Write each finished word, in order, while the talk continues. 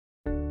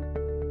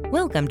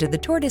Welcome to the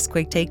Tortoise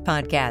Quick Take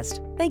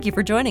podcast. Thank you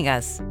for joining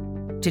us.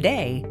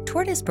 Today,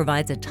 Tortoise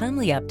provides a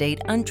timely update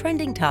on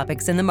trending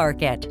topics in the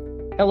market.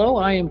 Hello,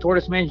 I am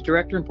Tortoise Managing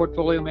Director and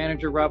Portfolio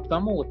Manager Rob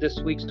Thummel with this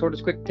week's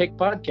Tortoise Quick Take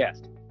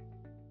podcast.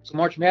 So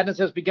March Madness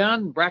has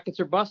begun, brackets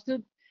are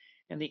busted,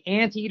 and the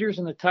Anteaters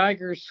and the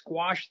Tigers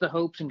squashed the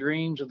hopes and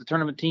dreams of the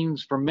tournament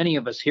teams for many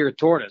of us here at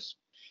Tortoise.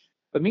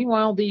 But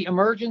meanwhile, the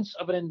emergence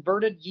of an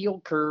inverted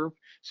yield curve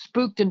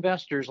spooked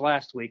investors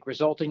last week,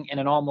 resulting in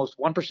an almost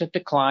 1%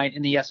 decline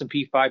in the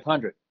S&P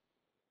 500.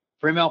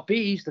 For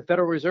MLPs, the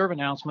Federal Reserve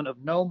announcement of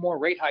no more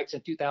rate hikes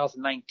in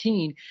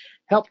 2019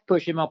 helped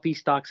push MLP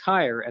stocks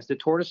higher as the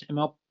Tortoise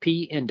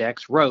MLP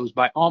index rose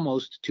by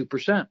almost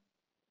 2%.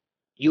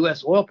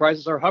 U.S. oil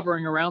prices are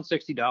hovering around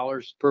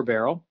 $60 per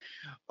barrel.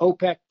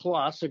 OPEC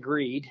Plus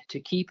agreed to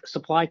keep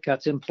supply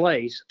cuts in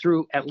place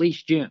through at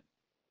least June.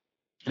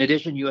 In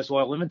addition, U.S.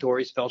 oil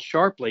inventories fell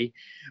sharply,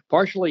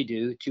 partially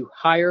due to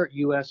higher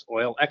U.S.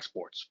 oil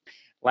exports.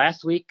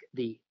 Last week,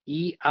 the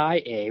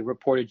EIA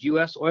reported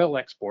U.S. oil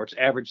exports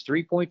averaged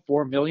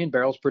 3.4 million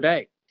barrels per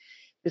day.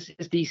 This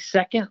is the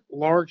second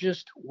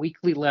largest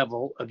weekly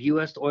level of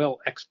U.S. oil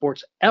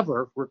exports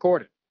ever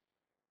recorded.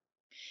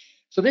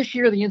 So this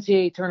year, the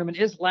NCAA tournament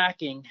is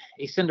lacking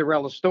a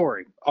Cinderella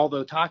story,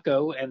 although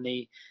Taco and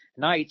the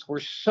Knights were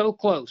so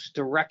close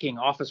to wrecking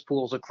office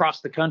pools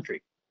across the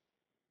country.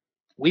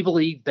 We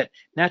believe that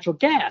natural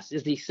gas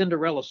is the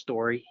Cinderella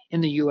story in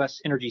the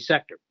U.S. energy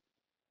sector.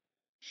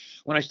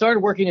 When I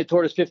started working at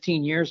Tortoise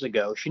 15 years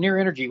ago,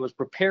 Cheniere Energy was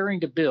preparing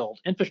to build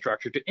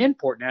infrastructure to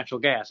import natural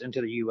gas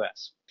into the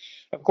U.S.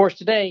 Of course,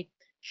 today,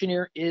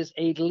 Cheniere is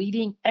a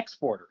leading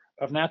exporter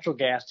of natural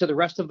gas to the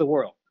rest of the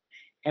world,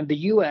 and the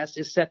U.S.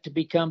 is set to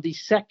become the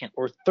second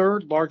or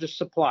third largest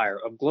supplier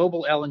of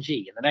global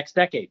LNG in the next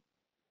decade.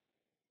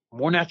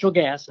 More natural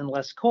gas and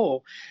less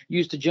coal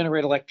used to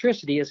generate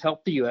electricity has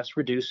helped the U.S.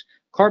 reduce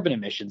carbon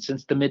emissions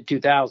since the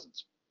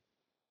mid-2000s.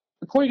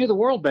 According to the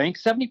World Bank,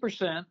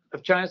 70%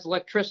 of China's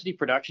electricity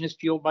production is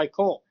fueled by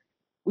coal.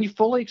 We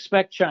fully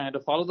expect China to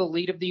follow the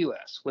lead of the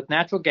U.S., with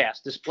natural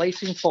gas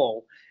displacing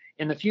coal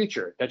in the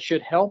future that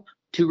should help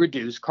to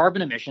reduce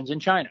carbon emissions in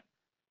China.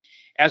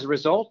 As a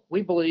result,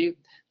 we believe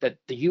that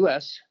the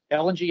U.S.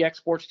 LNG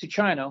exports to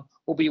China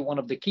will be one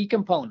of the key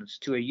components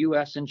to a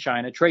U.S. and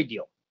China trade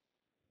deal.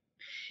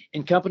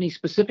 In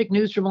company-specific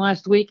news from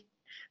last week,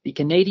 the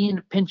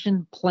Canadian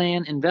Pension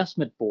Plan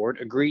Investment Board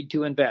agreed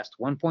to invest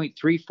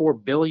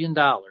 $1.34 billion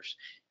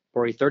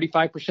for a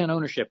 35%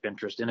 ownership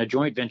interest in a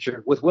joint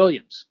venture with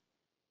Williams.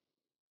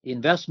 The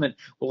investment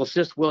will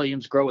assist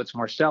Williams grow its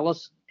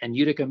Marcellus and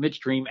Utica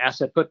midstream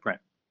asset footprint.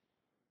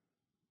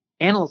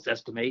 Analysts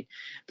estimate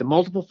the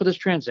multiple for this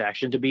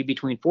transaction to be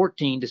between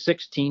 14 to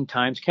 16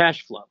 times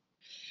cash flow.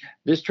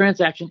 This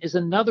transaction is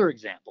another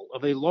example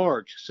of a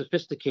large,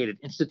 sophisticated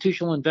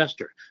institutional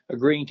investor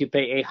agreeing to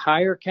pay a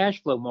higher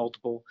cash flow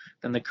multiple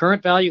than the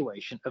current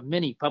valuation of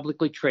many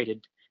publicly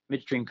traded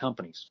midstream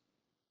companies.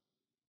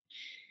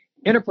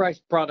 Enterprise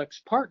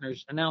Products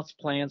Partners announced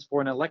plans for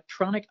an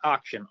electronic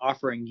auction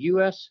offering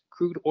U.S.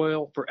 crude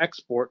oil for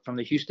export from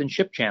the Houston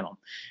Ship Channel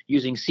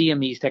using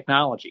CME's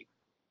technology.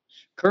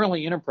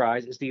 Currently,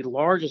 Enterprise is the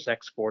largest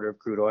exporter of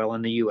crude oil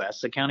in the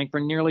U.S., accounting for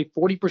nearly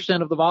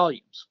 40% of the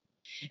volumes.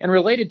 And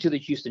related to the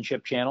Houston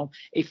Ship Channel,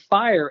 a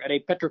fire at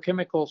a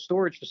petrochemical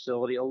storage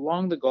facility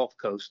along the Gulf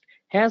Coast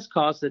has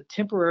caused the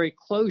temporary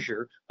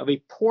closure of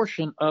a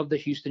portion of the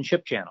Houston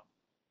Ship Channel.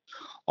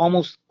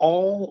 Almost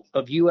all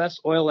of U.S.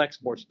 oil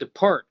exports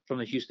depart from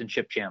the Houston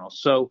Ship Channel,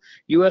 so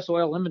U.S.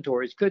 oil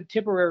inventories could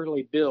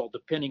temporarily build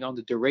depending on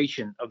the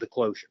duration of the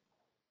closure.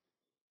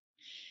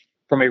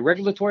 From a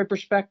regulatory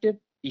perspective,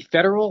 the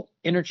Federal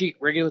Energy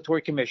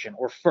Regulatory Commission,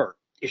 or FERC,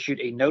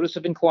 issued a notice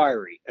of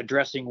inquiry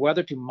addressing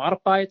whether to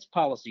modify its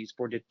policies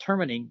for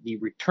determining the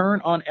return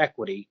on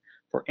equity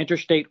for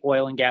interstate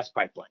oil and gas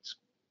pipelines.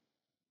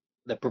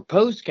 The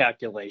proposed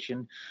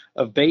calculation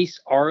of base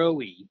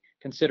ROE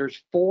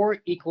considers four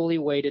equally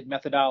weighted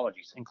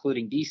methodologies,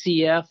 including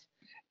DCF,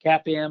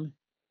 CAPM,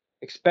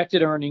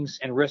 expected earnings,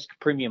 and risk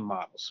premium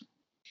models.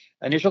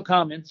 Initial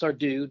comments are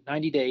due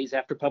 90 days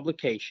after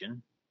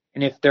publication,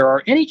 and if there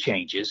are any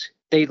changes,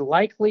 they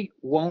likely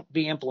won't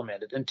be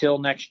implemented until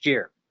next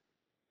year.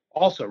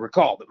 Also,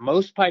 recall that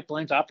most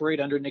pipelines operate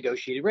under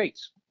negotiated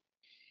rates.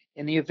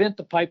 In the event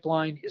the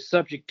pipeline is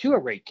subject to a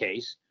rate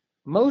case,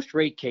 most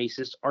rate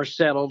cases are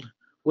settled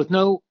with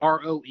no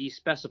ROE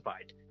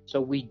specified,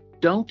 so we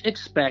don't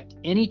expect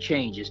any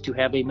changes to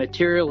have a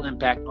material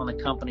impact on the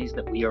companies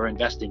that we are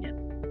investing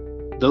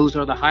in. Those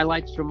are the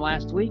highlights from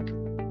last week.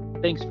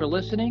 Thanks for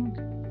listening.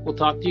 We'll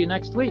talk to you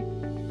next week.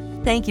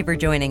 Thank you for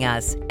joining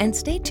us, and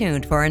stay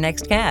tuned for our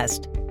next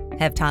cast.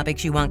 Have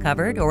topics you want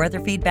covered or other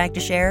feedback to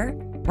share?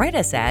 Write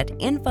us at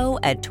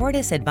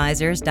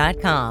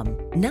info@tortoiseadvisors.com.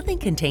 Nothing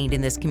contained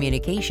in this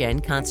communication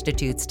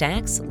constitutes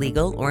tax,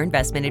 legal, or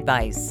investment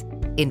advice.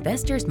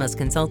 Investors must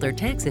consult their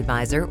tax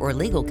advisor or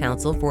legal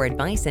counsel for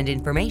advice and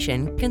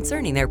information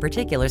concerning their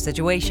particular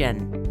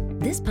situation.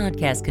 This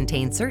podcast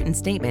contains certain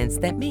statements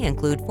that may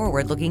include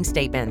forward-looking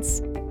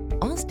statements.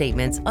 All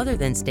statements other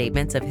than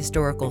statements of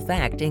historical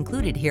fact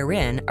included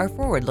herein are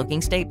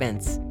forward-looking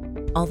statements.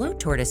 Although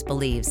Tortoise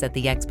believes that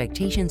the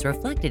expectations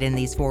reflected in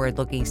these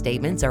forward-looking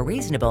statements are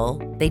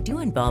reasonable, they do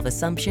involve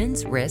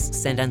assumptions,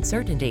 risks, and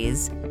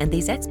uncertainties, and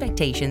these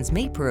expectations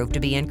may prove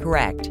to be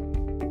incorrect.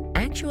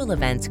 Actual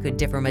events could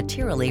differ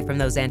materially from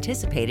those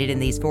anticipated in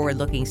these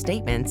forward-looking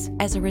statements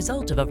as a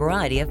result of a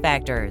variety of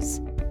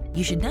factors.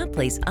 You should not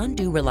place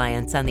undue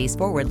reliance on these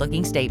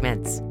forward-looking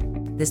statements.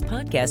 This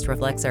podcast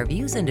reflects our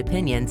views and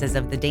opinions as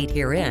of the date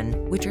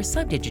herein, which are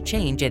subject to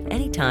change at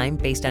any time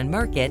based on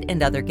market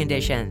and other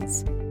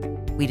conditions.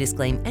 We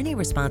disclaim any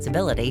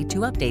responsibility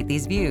to update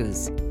these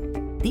views.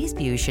 These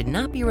views should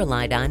not be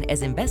relied on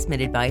as investment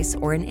advice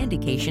or an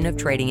indication of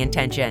trading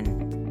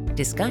intention.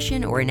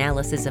 Discussion or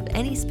analysis of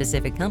any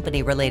specific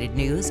company-related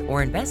news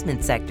or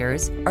investment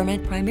sectors are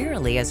meant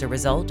primarily as a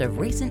result of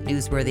recent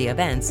newsworthy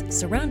events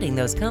surrounding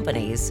those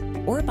companies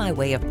or by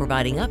way of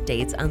providing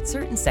updates on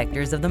certain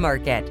sectors of the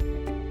market.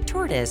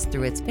 Tortoise,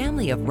 through its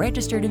family of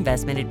registered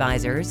investment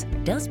advisors,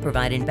 does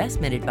provide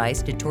investment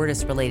advice to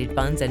Tortoise-related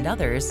funds and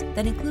others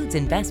that includes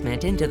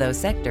investment into those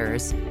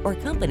sectors or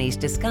companies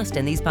discussed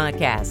in these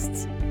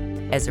podcasts.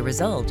 As a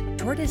result,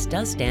 Tortoise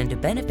does stand to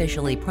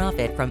beneficially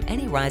profit from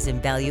any rise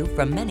in value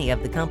from many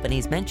of the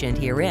companies mentioned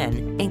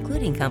herein,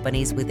 including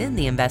companies within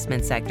the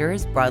investment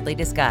sectors broadly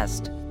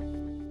discussed.